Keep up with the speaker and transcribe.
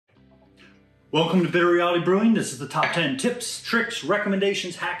Welcome to Bitter Reality Brewing. This is the top 10 tips, tricks,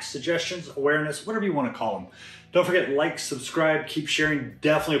 recommendations, hacks, suggestions, awareness, whatever you want to call them. Don't forget, like, subscribe, keep sharing.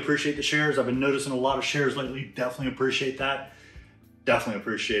 Definitely appreciate the shares. I've been noticing a lot of shares lately. Definitely appreciate that. Definitely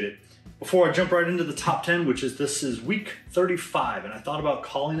appreciate it. Before I jump right into the top 10, this is week 35, and I thought about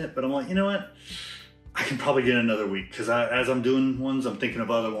calling it, but I'm like, you know what? I can probably get another week because as I'm doing ones, I'm thinking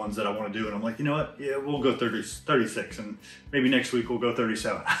of other ones that I want to do. And I'm like, you know what? Yeah, we'll go 36 and maybe next week we'll go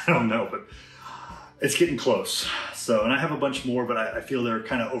 37. I don't know, but it's getting close. So, and I have a bunch more, but I feel they're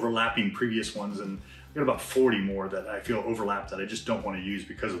kind of overlapping previous ones. And I've got about 40 more that I feel overlap that I just don't want to use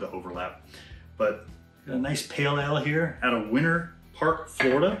because of the overlap. But got a nice pale ale here out of Winter Park,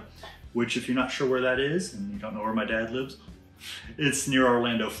 Florida, which if you're not sure where that is and you don't know where my dad lives, it's near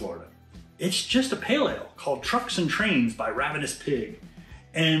Orlando, Florida. It's just a pale ale called Trucks and Trains by Ravenous Pig.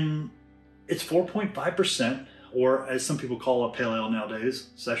 And it's 4.5%, or as some people call a pale ale nowadays,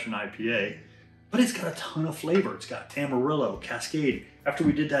 session IPA, but it's got a ton of flavor. It's got Amarillo, Cascade. After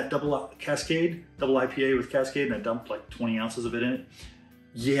we did that double IPA with Cascade, and I dumped like 20 ounces of it in it.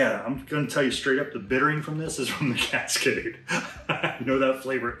 Yeah, I'm gonna tell you straight up, the bittering from this is from the Cascade. I know that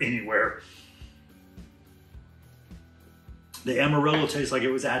flavor anywhere. The Amarillo tastes like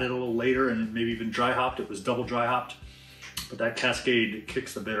it was added a little later and maybe even dry hopped. It was double dry hopped, but that Cascade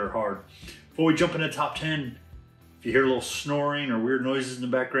kicks the bitter hard. Before we jump into top 10, if you hear a little snoring or weird noises in the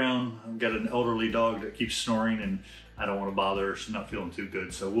background, I've got an elderly dog that keeps snoring and I don't want to bother her. She's not feeling too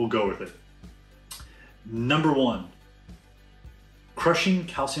good, so we'll go with it. Number 1, crushing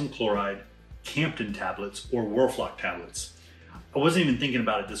calcium chloride, Campton tablets, or Warflock tablets. I wasn't even thinking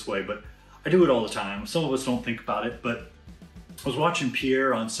about it this way, but I do it all the time. Some of us don't think about it, but I was watching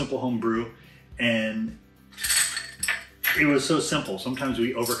Pierre on Simple Homebrew, and it was so simple. Sometimes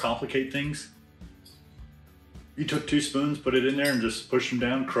we overcomplicate things. You took 2 spoons, put it in there, and just pushed them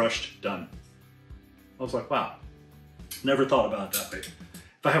down, crushed, done. I was like, wow, never thought about it that way.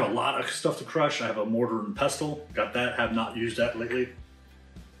 If I have a lot of stuff to crush, I have a mortar and pestle, got that, have not used that lately.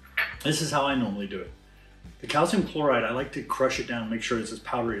 This is how I normally do it. The calcium chloride, I like to crush it down and make sure it's as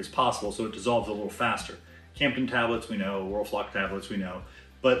powdery as possible so it dissolves a little faster. Campton tablets, we know. Warflock tablets, we know.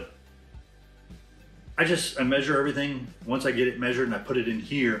 But I measure everything. Once I get it measured and I put it in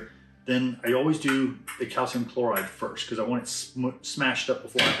here, then I always do the calcium chloride first because I want it smashed up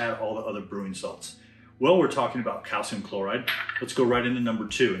before I add all the other brewing salts. Well, we're talking about calcium chloride. Let's go right into number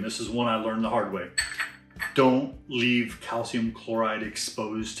 2. And this is one I learned the hard way. Don't leave calcium chloride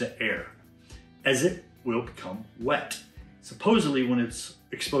exposed to air, as it will become wet. Supposedly when it's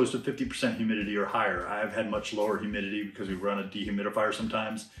exposed to 50% humidity or higher. I've had much lower humidity because we run a dehumidifier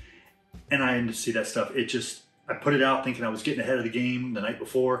sometimes, and I ended to see that stuff. I put it out thinking I was getting ahead of the game the night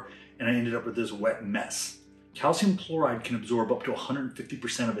before, and I ended up with this wet mess. Calcium chloride can absorb up to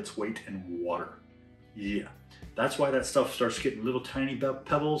 150% of its weight in water. Yeah, that's why that stuff starts getting little tiny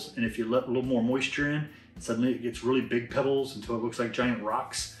pebbles, and if you let a little more moisture in, suddenly it gets really big pebbles until it looks like giant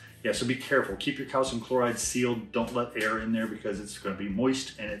rocks. Yeah, so be careful. Keep your calcium chloride sealed. Don't let air in there because it's going to be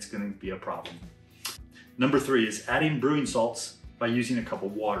moist and it's going to be a problem. Number 3 is adding brewing salts by using a cup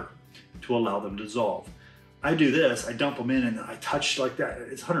of water to allow them to dissolve. I do this, I dump them in and I touch like that.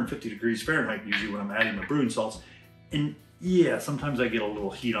 It's 150 degrees Fahrenheit usually when I'm adding my brewing salts. And yeah, sometimes I get a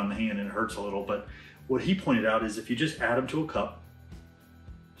little heat on the hand and it hurts a little, but what he pointed out is if you just add them to a cup,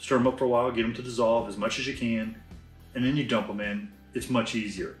 stir them up for a while, get them to dissolve as much as you can, and then you dump them in, it's much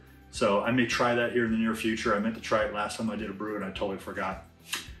easier. So I may try that here in the near future. I meant to try it last time I did a brew and I totally forgot.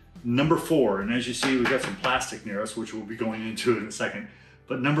 Number 4, and as you see, we've got some plastic near us, which we'll be going into in a second.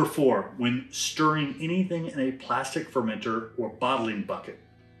 But number 4, when stirring anything in a plastic fermenter or bottling bucket,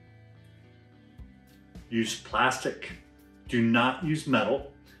 use plastic. Do not use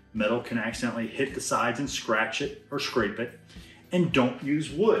metal. Metal can accidentally hit the sides and scratch it or scrape it. And don't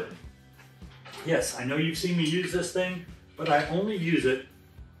use wood. Yes, I know you've seen me use this thing, but I only use it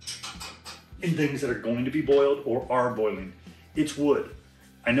in things that are going to be boiled or are boiling. It's wood.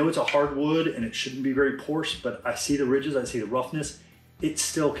 I know it's a hard wood and it shouldn't be very porous, but I see the ridges, I see the roughness. It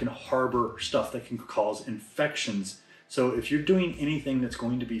still can harbor stuff that can cause infections. So if you're doing anything that's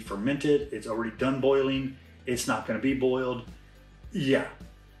going to be fermented, it's already done boiling, it's not going to be boiled, yeah,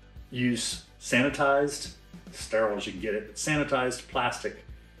 use sanitized, sterile as you can get it, but sanitized plastic.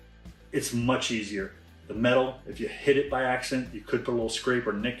 It's much easier. The metal, if you hit it by accident, you could put a little scrape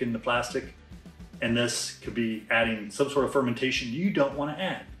or nick in the plastic, and this could be adding some sort of fermentation you don't want to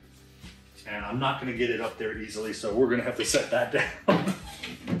add. And I'm not going to get it up there easily, so we're going to have to set that down.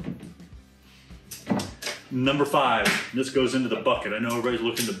 Number 5, this goes into the bucket. I know everybody's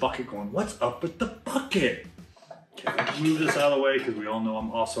looking at the bucket going, what's up with the bucket? Okay, let's move this out of the way because we all know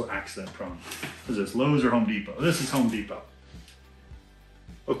I'm also accident prone. Is this Lowe's or Home Depot? This is Home Depot.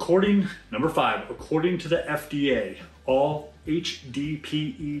 Number 5, according to the FDA, all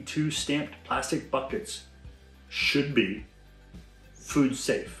HDPE 2 stamped plastic buckets should be food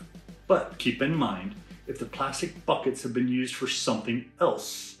safe. But keep in mind, if the plastic buckets have been used for something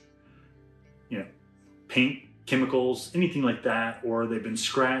else, you know, paint, chemicals, anything like that, or they've been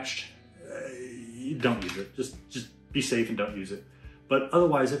scratched, don't use it. Just be safe and don't use it. But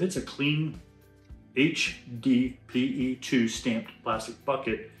otherwise, if it's a clean HDPE 2 stamped plastic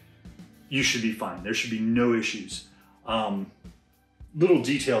bucket, you should be fine. There should be no issues. Little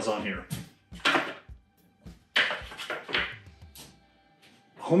details on here.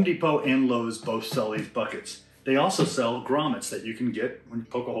 Home Depot and Lowe's both sell these buckets. They also sell grommets that you can get when you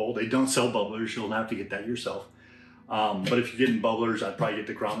poke a hole. They don't sell bubblers. You'll have to get that yourself. But if you're getting bubblers, I'd probably get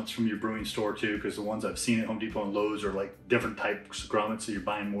the grommets from your brewing store too, because the ones I've seen at Home Depot and Lowe's are like different types of grommets, so you're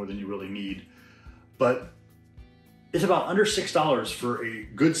buying more than you really need. But it's about under $6 for a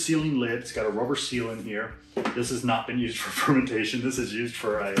good sealing lid. It's got a rubber seal in here. This has not been used for fermentation. This is used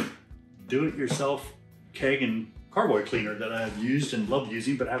for a do-it-yourself keg and carboy cleaner that I've used and love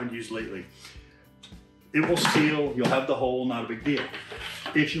using, but haven't used lately. It will seal, you'll have the hole, not a big deal.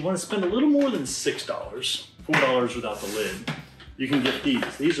 If you want to spend a little more than $6, $4 without the lid, you can get these.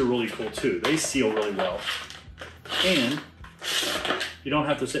 These are really cool too. They seal really well. And you don't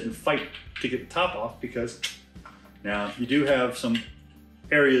have to sit and fight to get the top off, because now you do have some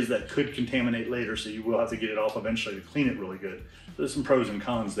areas that could contaminate later, so you will have to get it off eventually to clean it really good. There's some pros and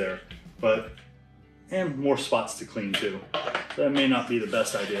cons there, and more spots to clean too. That may not be the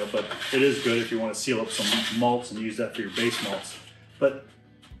best idea, but it is good if you want to seal up some malts and use that for your base malts. But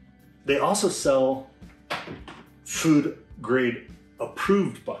they also sell food grade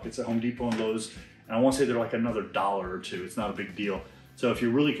approved buckets at Home Depot and Lowe's, and I want to say they're like another $1 or $2. It's not a big deal. So if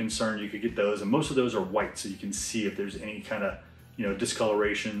you're really concerned, you could get those, and most of those are white, so you can see if there's any kind of, you know,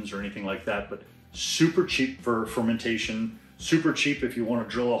 discolorations or anything like that. But super cheap for fermentation, super cheap if you want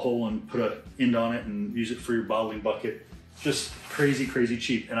to drill a hole and put an end on it and use it for your bottling bucket. Just crazy, crazy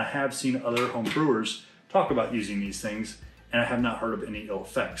cheap. And I have seen other home brewers talk about using these things, and I have not heard of any ill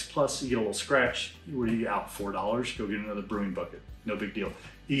effects. Plus, you get a little scratch, what are you out, $4? Go get another brewing bucket. No big deal.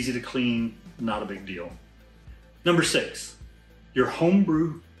 Easy to clean, not a big deal. Number 6. Your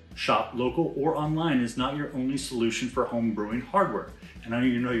homebrew shop, local or online, is not your only solution for home brewing hardware. And I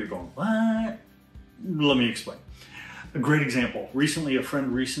know you're going, what? Let me explain. A great example. A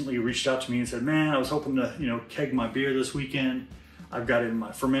friend recently reached out to me and said, man, I was hoping to, keg my beer this weekend. I've got it in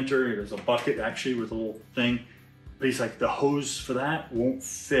my fermenter. There's a bucket actually with a little thing. But he's like, the hose for that won't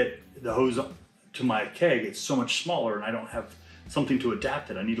fit the hose to my keg. It's so much smaller and I don't have something to adapt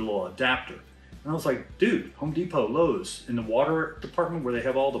it. I need a little adapter. And I was like, dude, Home Depot, Lowe's, in the water department where they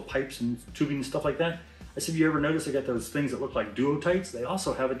have all the pipes and tubing and stuff like that. I said, you ever notice they got those things that look like duotites? They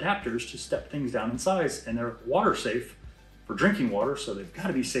also have adapters to step things down in size, and they're water safe for drinking water, so they've got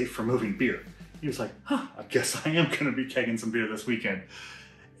to be safe for moving beer. He was like, I guess I am going to be kegging some beer this weekend.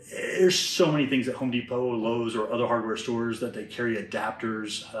 There's so many things at Home Depot or Lowe's or other hardware stores that they carry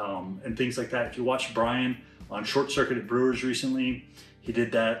adapters and things like that. If you watch Brian on Short Circuited Brewers recently, he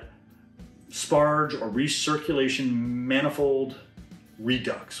did that sparge or recirculation manifold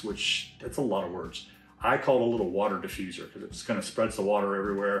redux, which that's a lot of words. I call it a little water diffuser because it just kind of spreads the water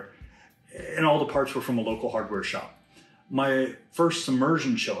everywhere. And all the parts were from a local hardware shop. My first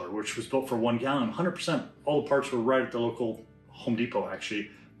submersion chiller, which was built for 1 gallon, 100%, all the parts were right at the local Home Depot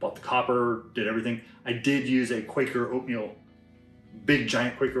actually. Bought the copper, did everything. I did use a Quaker oatmeal, big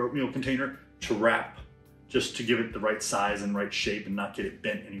giant Quaker oatmeal container to wrap, just to give it the right size and right shape and not get it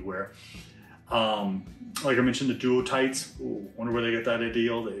bent anywhere. Like I mentioned, the duotites, wonder where they get that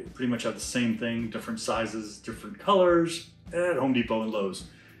deal. They pretty much have the same thing, different sizes, different colors at Home Depot and Lowe's.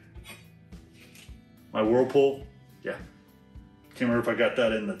 My Whirlpool, yeah. Can't remember if I got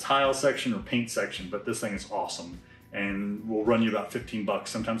that in the tile section or paint section, but this thing is awesome and will run you about 15 bucks,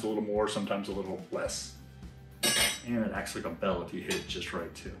 sometimes a little more, sometimes a little less. And it acts like a bell if you hit it just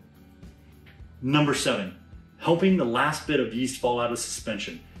right too. Number 7, helping the last bit of yeast fall out of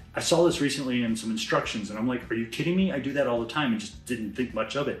suspension. I saw this recently in some instructions and I'm like, are you kidding me? I do that all the time and just didn't think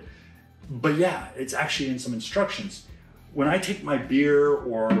much of it. But yeah, it's actually in some instructions. When I take my beer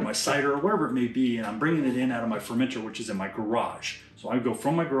or my cider or wherever it may be and I'm bringing it in out of my fermenter, which is in my garage. So I go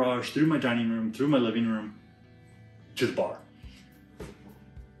from my garage through my dining room, through my living room to the bar.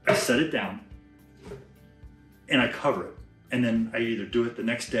 I set it down and I cover it. And then I either do it the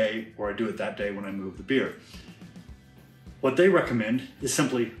next day or I do it that day when I move the beer. What they recommend is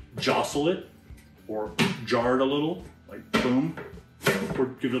simply jostle it or jar it a little, like boom, or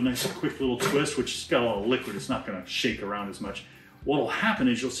give it a nice quick little twist, which has got a lot of liquid. It's not gonna shake around as much. What will happen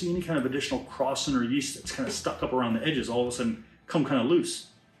is you'll see any kind of additional crossin or yeast that's kind of stuck up around the edges all of a sudden come kind of loose.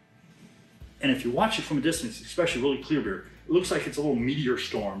 And if you watch it from a distance, especially really clear beer, it looks like it's a little meteor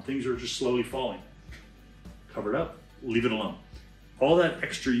storm. Things are just slowly falling. Cover it up, leave it alone. All that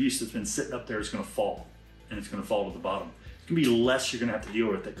extra yeast that's been sitting up there is gonna fall, and it's gonna fall to the bottom. It's gonna be less you're gonna have to deal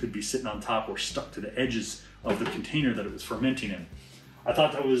with that could be sitting on top or stuck to the edges of the container that it was fermenting in. I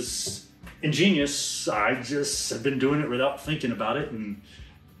thought that was ingenious. I just have been doing it without thinking about it, and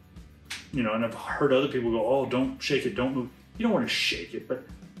and I've heard other people go, "Oh, don't shake it, don't move." You don't want to shake it, but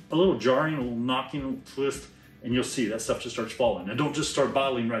a little jarring, a little knocking, a little twist, and you'll see that stuff just starts falling. And don't just start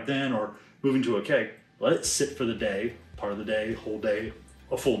bottling right then or moving to a keg. Let it sit for the day, part of the day, whole day,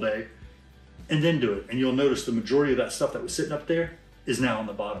 a full day, and then do it. And you'll notice the majority of that stuff that was sitting up there is now on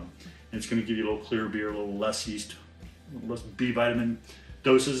the bottom. And it's going to give you a little clearer beer, a little less yeast, a little less B vitamin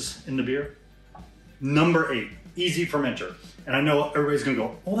doses in the beer. Number 8, easy fermenter. And I know everybody's gonna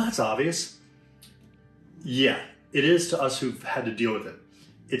go, "Oh, that's obvious." Yeah, it is to us who've had to deal with it.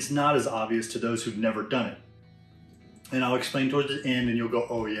 It's not as obvious to those who've never done it. And I'll explain towards the end and you'll go,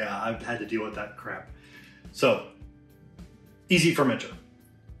 "Oh yeah, I've had to deal with that crap." So, easy fermenter.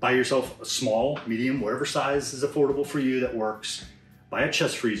 Buy yourself a small, medium, whatever size is affordable for you that works. Buy a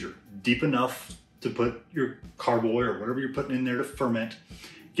chest freezer, deep enough to put your carboy or whatever you're putting in there to ferment.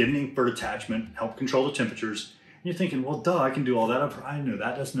 Get an inkbird attachment, help control the temperatures. And you're thinking, well, duh, I can do all that. I know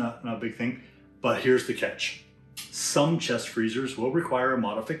that, that's not a big thing. But here's the catch. Some chest freezers will require a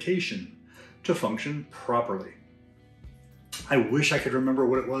modification to function properly. I wish I could remember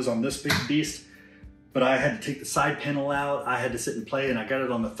what it was on this big beast, but I had to take the side panel out. I had to sit and play, and I got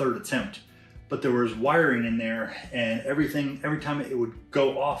it on the 3rd attempt. But there was wiring in there, and every time it would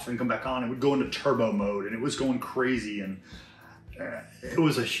go off and come back on, it would go into turbo mode, and it was going crazy, and it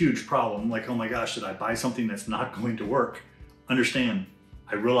was a huge problem. Like, oh my gosh, did I buy something that's not going to work? Understand,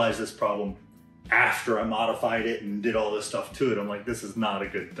 I realized this problem after I modified it and did all this stuff to it. I'm like, this is not a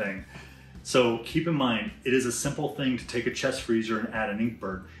good thing. So keep in mind, it is a simple thing to take a chest freezer and add an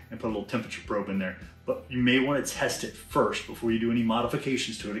inkbird and put a little temperature probe in there. But you may want to test it first before you do any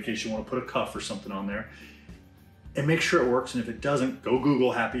modifications to it, in case you want to put a cuff or something on there. And make sure it works, and if it doesn't, go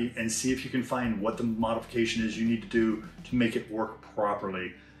Google happy and see if you can find what the modification is you need to do to make it work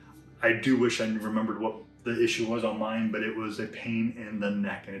properly. I do wish I remembered what the issue was on mine, but it was a pain in the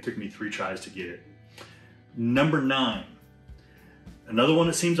neck, and it took me 3 tries to get it. Number 9, another one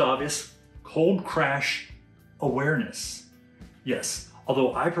that seems obvious, cold crash awareness. Yes,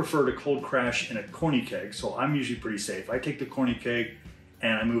 although I prefer to cold crash in a corny keg, so I'm usually pretty safe. I take the corny keg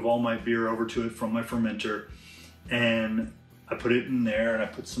and I move all my beer over to it from my fermenter, and I put it in there and I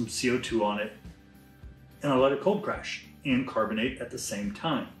put some CO2 on it, and I let it cold crash and carbonate at the same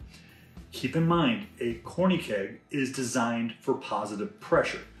time. Keep in mind, a corny keg is designed for positive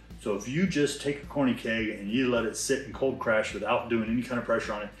pressure. So if you just take a corny keg and you let it sit and cold crash without doing any kind of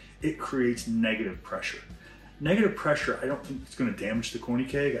pressure on it, it creates negative pressure. Negative pressure, I don't think it's going to damage the corny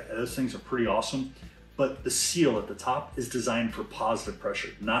keg. Those things are pretty awesome. But the seal at the top is designed for positive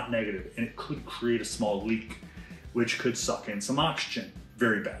pressure, not negative, and it could create a small leak, which could suck in some oxygen.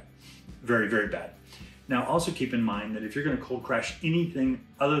 Very bad. Very, very bad. Now, also keep in mind that if you're going to cold crash anything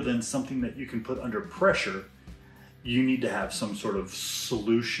other than something that you can put under pressure, you need to have some sort of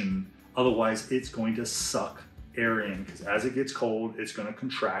solution. Otherwise, it's going to suck air in, because as it gets cold, it's going to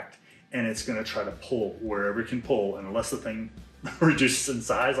contract and it's going to try to pull wherever it can pull. And unless the thing reduces in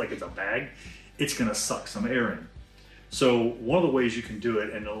size, like it's a bag, it's going to suck some air in. So one of the ways you can do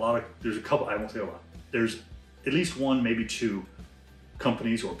it, and there's a couple, I won't say a lot, there's at least one, maybe 2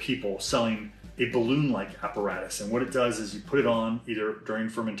 companies or people selling a balloon-like apparatus. And what it does is you put it on either during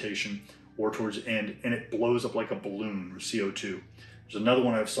fermentation or towards the end, and it blows up like a balloon with CO2. There's another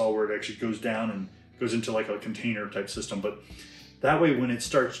one I saw where it actually goes down and goes into like a container type system. But that way, when it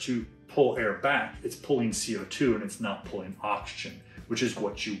starts to pull air back, it's pulling CO2 and it's not pulling oxygen, which is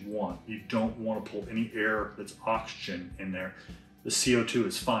what you want. You don't want to pull any air that's oxygen in there. The CO2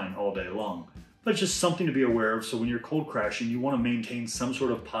 is fine all day long, but it's just something to be aware of. So when you're cold crashing, you want to maintain some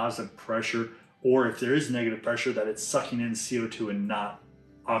sort of positive pressure, or if there is negative pressure, that it's sucking in CO2 and not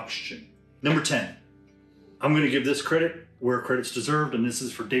oxygen. Number 10, I'm going to give this credit where credit's deserved, and this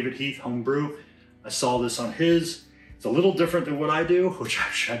is for David Heath, Homebrew. I saw this on his. It's a little different than what I do, which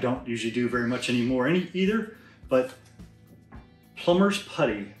I don't usually do very much anymore either, but Plumbers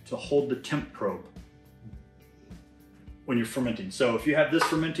Putty to hold the temp probe when you're fermenting. So if you have this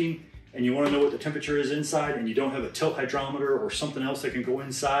fermenting and you want to know what the temperature is inside and you don't have a tilt hydrometer or something else that can go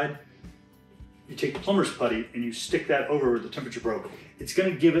inside, you take the plumber's putty and you stick that over the temperature probe, it's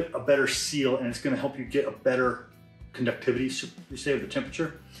gonna give it a better seal and it's gonna help you get a better conductivity, so you say, of the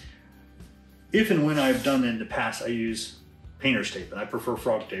temperature. If and when I've done in the past, I use painter's tape, and I prefer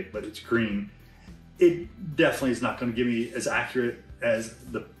frog tape, but it's green. It definitely is not gonna give me as accurate as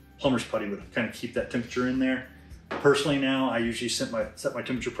the plumber's putty would kind of keep that temperature in there. Personally now, I usually set my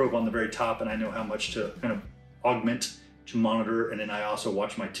temperature probe on the very top, and I know how much to kind of augment to monitor, and then I also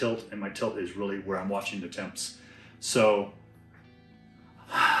watch my tilt, and my tilt is really where I'm watching the temps. So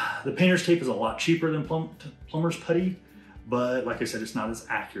the painter's tape is a lot cheaper than plumber's putty, but like I said, it's not as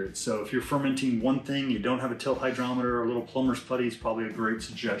accurate. So if you're fermenting one thing, you don't have a tilt hydrometer, a little plumber's putty is probably a great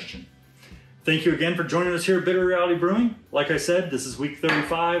suggestion. Thank you again for joining us here at Bitter Reality Brewing. Like I said, this is week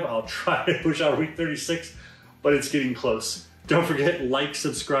 35. I'll try to push out week 36, but it's getting close. Don't forget, like,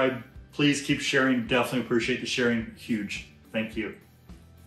 subscribe. Please keep sharing. Definitely appreciate the sharing. Huge. Thank you.